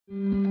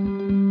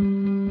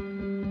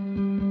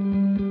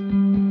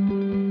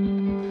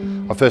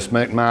I first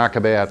met Mark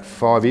about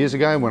 5 years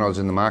ago when I was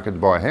in the market to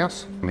buy a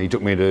house. He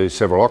took me to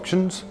several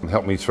auctions,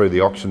 helped me through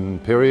the auction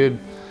period.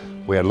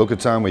 We had a look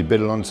at some, we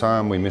bid on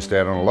some, we missed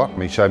out on a lot.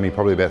 He showed me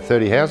probably about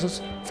 30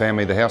 houses. Found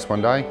me the house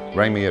one day,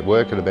 rang me at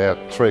work at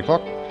about 3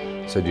 o'clock,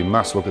 said you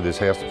must look at this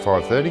house at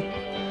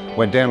 5:30.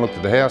 Went down, looked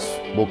at the house,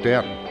 walked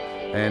out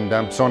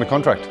and signed a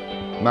contract.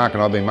 Mark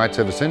and I have been mates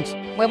ever since.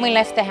 When we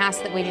left the house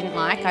that we didn't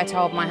like, I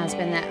told my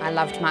husband that I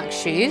loved Mark's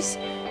shoes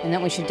and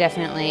that we should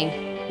definitely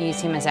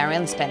use him as our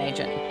real estate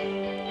agent.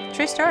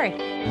 True story.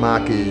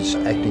 Mark is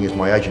acting as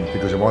my agent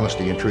because of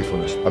honesty and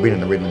truthfulness. I've been in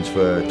the Redlands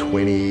for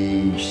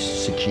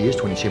 26 years,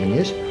 27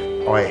 years.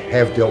 I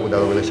have dealt with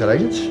other real estate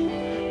agents.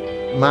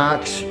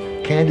 Mark's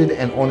candid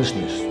and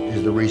honestness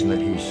is the reason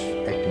that he's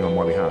acting on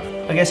my behalf.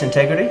 I guess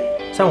integrity,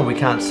 someone we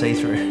can't see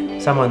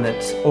through, someone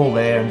that's all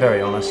there and very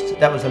honest.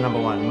 That was the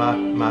number one.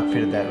 Mark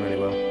fitted that really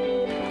well.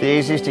 The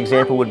easiest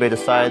example would be to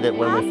say that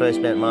when we first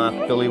met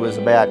Mark, Billy was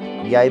about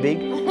yay big.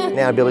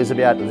 Now Billy's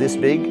about this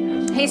big.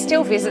 He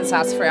still visits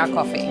us for our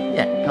coffee.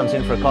 Yeah, comes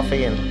in for a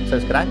coffee and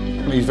says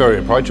g'day. He's very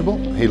approachable.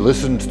 He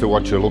listens to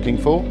what you're looking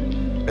for.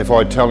 If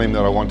I tell him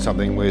that I want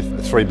something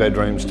with 3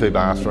 bedrooms, 2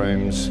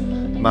 bathrooms,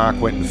 Mark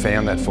went and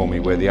found that for me,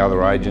 where the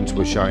other agents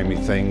were showing me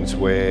things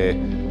where,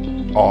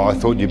 oh, I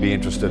thought you'd be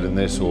interested in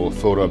this or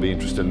thought I'd be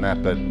interested in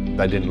that, but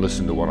they didn't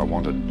listen to what I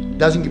wanted.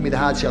 Doesn't give me the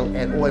hard sell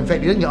at all. In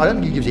fact, I don't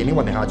think he gives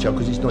anyone the hard sell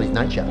because it's not his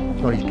nature,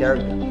 it's not his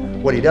character.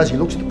 What he does, he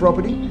looks at the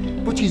property,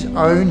 puts his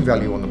own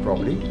value on the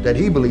property that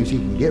he believes he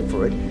can get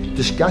for it,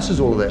 discusses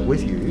all of that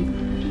with you,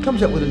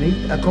 comes up with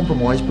a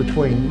compromise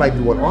between maybe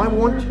what I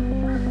want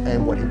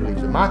and what he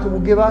believes the market will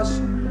give us,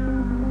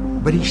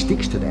 but he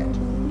sticks to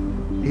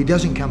that. He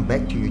doesn't come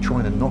back to you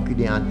trying to knock you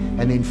down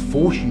and then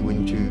force you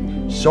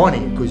into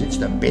signing it because it's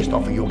the best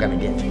offer you're going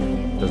to get.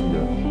 Doesn't do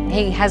it.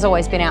 He has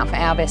always been out for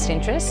our best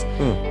interests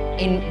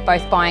in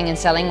both buying and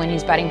selling when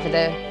he's batting for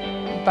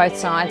both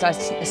sides. I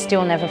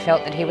still never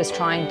felt that he was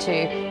trying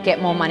to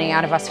get more money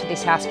out of us for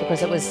this house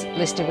because it was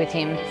listed with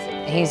him.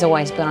 He's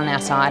always been on our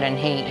side and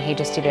he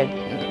just did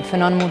a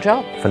phenomenal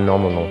job.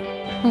 Phenomenal.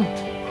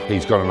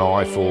 He's got an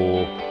eye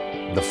for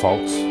the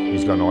faults,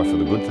 he's got an eye for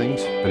the good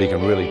things, but he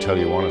can really tell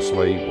you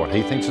honestly what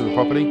he thinks of the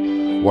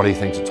property, what he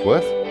thinks it's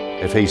worth.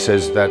 If he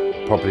says that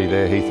property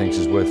there he thinks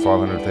is worth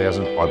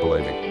 500,000, I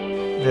believe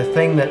him. The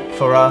thing that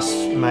for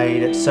us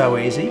made it so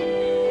easy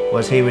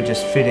was he would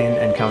just fit in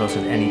and come to us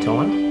at any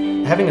time.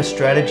 Having a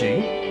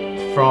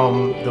strategy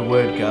from the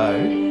word go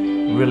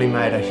really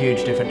made a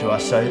huge difference to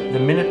us. So the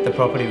minute the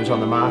property was on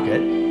the market,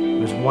 it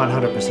was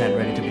 100%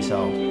 ready to be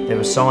sold. There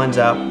were signs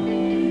up,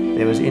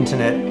 there was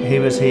internet, he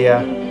was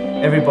here,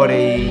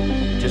 everybody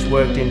just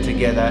worked in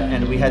together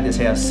and we had this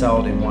house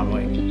sold in 1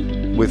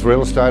 week. With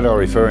real estate I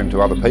refer him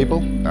to other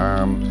people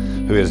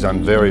who he has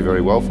done very,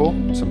 very well for,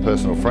 some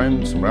personal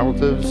friends, some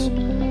relatives.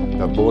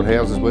 They've bought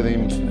houses with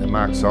him,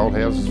 Mark sold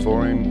houses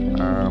for him.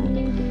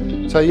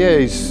 So yeah,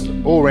 he's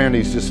all round,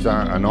 he's just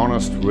an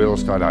honest real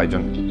estate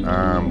agent,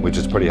 which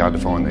is pretty hard to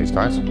find these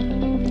days.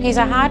 He's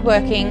a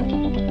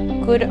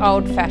hard-working, good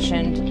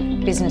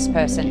old-fashioned business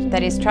person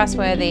that is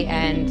trustworthy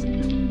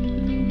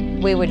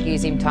and we would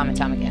use him time and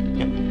time again.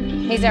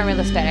 Yep. He's our real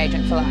estate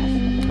agent for life.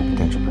 A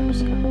potential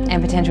babysitter.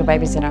 And potential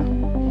babysitter.